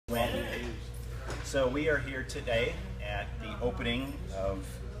So we are here today at the opening of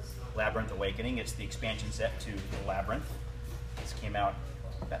Labyrinth Awakening. It's the expansion set to the Labyrinth. This came out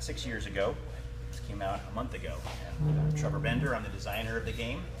about 6 years ago. This came out a month ago. And Trevor Bender, I'm the designer of the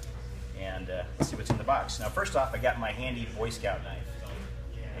game. And let's see what's in the box. Now first off, I got my handy Boy Scout knife.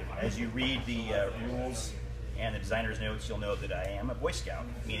 As you read the rules and the designer's notes, you'll know that I am a Boy Scout,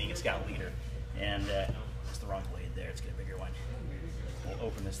 meaning a Scout leader. And it's the wrong blade there, let's get a bigger one. We'll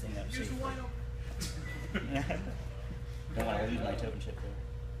open this thing up. See. Don't want to lose my token chip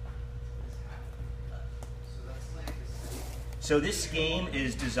there. So this game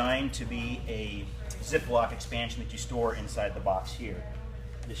is designed to be a Ziploc expansion that you store inside the box here.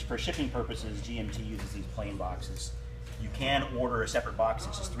 For shipping purposes, GMT uses these plain boxes. You can order a separate box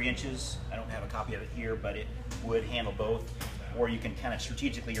that's just 3 inches. I don't have a copy of it here, but it would handle both. Or you can kind of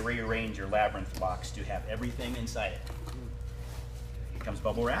strategically rearrange your Labyrinth box to have everything inside it. It comes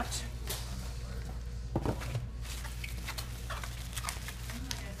bubble wrapped.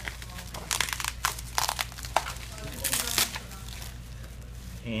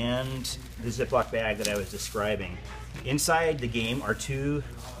 And the Ziploc bag that I was describing. Inside the game are 2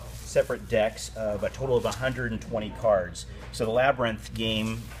 separate decks of a total of 120 cards. So the Labyrinth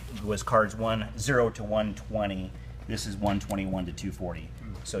game was cards 0 to 120. This is 121 to 240.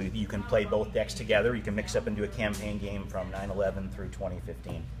 So you can play both decks together. You can mix up into a campaign game from 9/11 through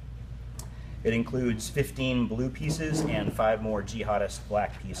 2015. It includes 15 blue pieces and 5 more jihadist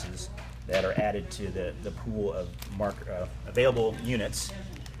black pieces that are added to the pool of available units.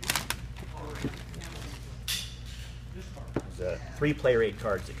 There's 3 player aid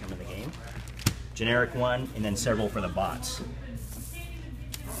cards that come in the game. Generic one, and then several for the bots. You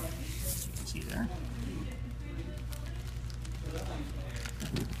can see there.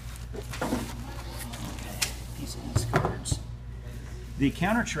 Piece of these cards. The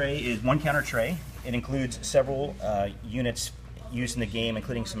counter tray is 1 counter tray. It includes several units used in the game,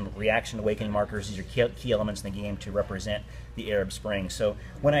 including some reaction awakening markers. These are key elements in the game to represent the Arab Spring. So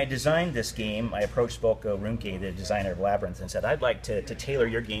when I designed this game, I approached Volko Runke, the designer of Labyrinth, and said, I'd like to tailor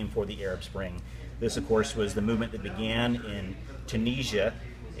your game for the Arab Spring. This, of course, was the movement that began in Tunisia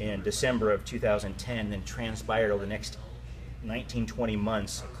in December of 2010, and transpired over the next 19-20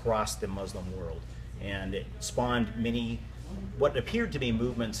 months across the Muslim world. And it spawned many, what appeared to be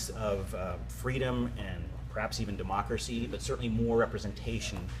movements of freedom and perhaps even democracy, but certainly more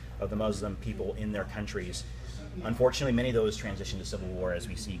representation of the Muslim people in their countries. Unfortunately, many of those transitioned to civil war, as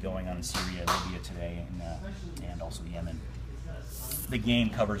we see going on in Syria, Libya today, and also Yemen. The game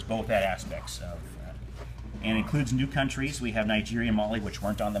covers both that aspects of, and includes new countries. We have Nigeria and Mali, which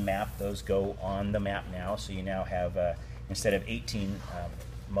weren't on the map. Those go on the map now, so you now have, instead of 18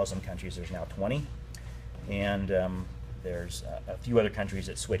 Muslim countries, there's now 20. And there's a few other countries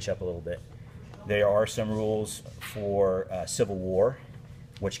that switch up a little bit. There are some rules for civil war,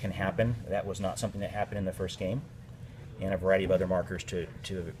 which can happen. That was not something that happened in the first game. And a variety of other markers to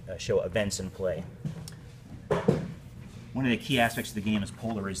show events in play. One of the key aspects of the game is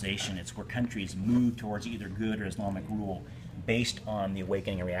polarization. It's where countries move towards either good or Islamic rule based on the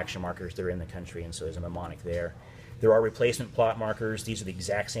awakening and reaction markers that are in the country, and so there's a mnemonic there. There are replacement plot markers. These are the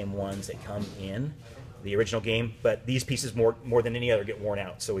exact same ones that come in the original game, but these pieces more than any other get worn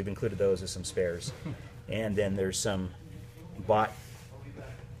out, so we've included those as some spares. And then there's some bot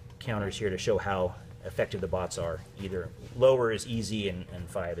counters here to show how effective the bots are. Either lower is easy and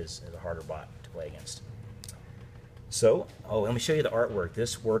 5 is a harder bot to play against. So, let me show you the artwork.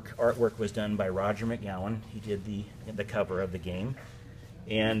 This artwork was done by Roger McGowan. He did the cover of the game.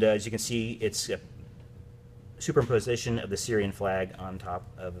 And as you can see, it's a superimposition of the Syrian flag on top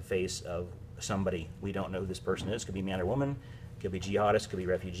of a face of somebody. We don't know who this person is. Could be man or woman, could be jihadist, could be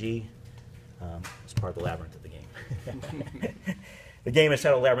refugee. It's part of the Labyrinth of the game. The game is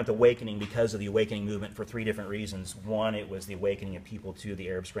titled Labyrinth Awakening because of the awakening movement for 3 different reasons. 1, it was the awakening of people to the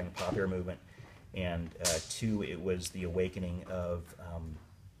Arab Spring popular movement. And 2, it was the awakening of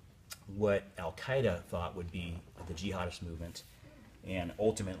what Al-Qaeda thought would be the jihadist movement. And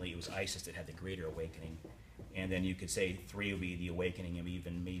ultimately, it was ISIS that had the greater awakening. And then you could say 3 would be the awakening of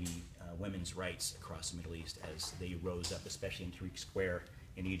even maybe women's rights across the Middle East as they rose up, especially in Tahrir Square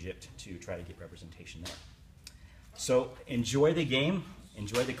in Egypt, to try to get representation there. So enjoy the game,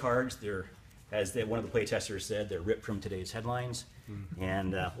 enjoy the cards. They're, as one of the playtesters said, they're ripped from today's headlines.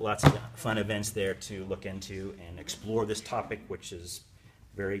 And lots of fun events there to look into and explore this topic, which is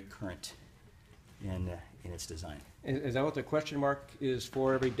very current. in its design. Is that what the question mark is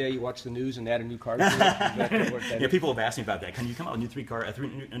for every day you watch the news and add a new card to it? Is that what that Yeah, is? people have asked me about that. Can you come out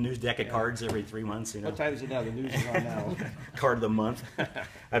with a new deck of cards every 3 months? You know? What time is it now? The news is on now. Card of the month.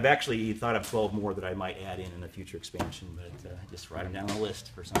 I've actually thought of 12 more that I might add in a future expansion, but just write them down on a list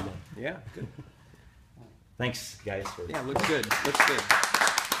for someday. Yeah, good. Thanks, guys. Yeah, looks good. Looks good.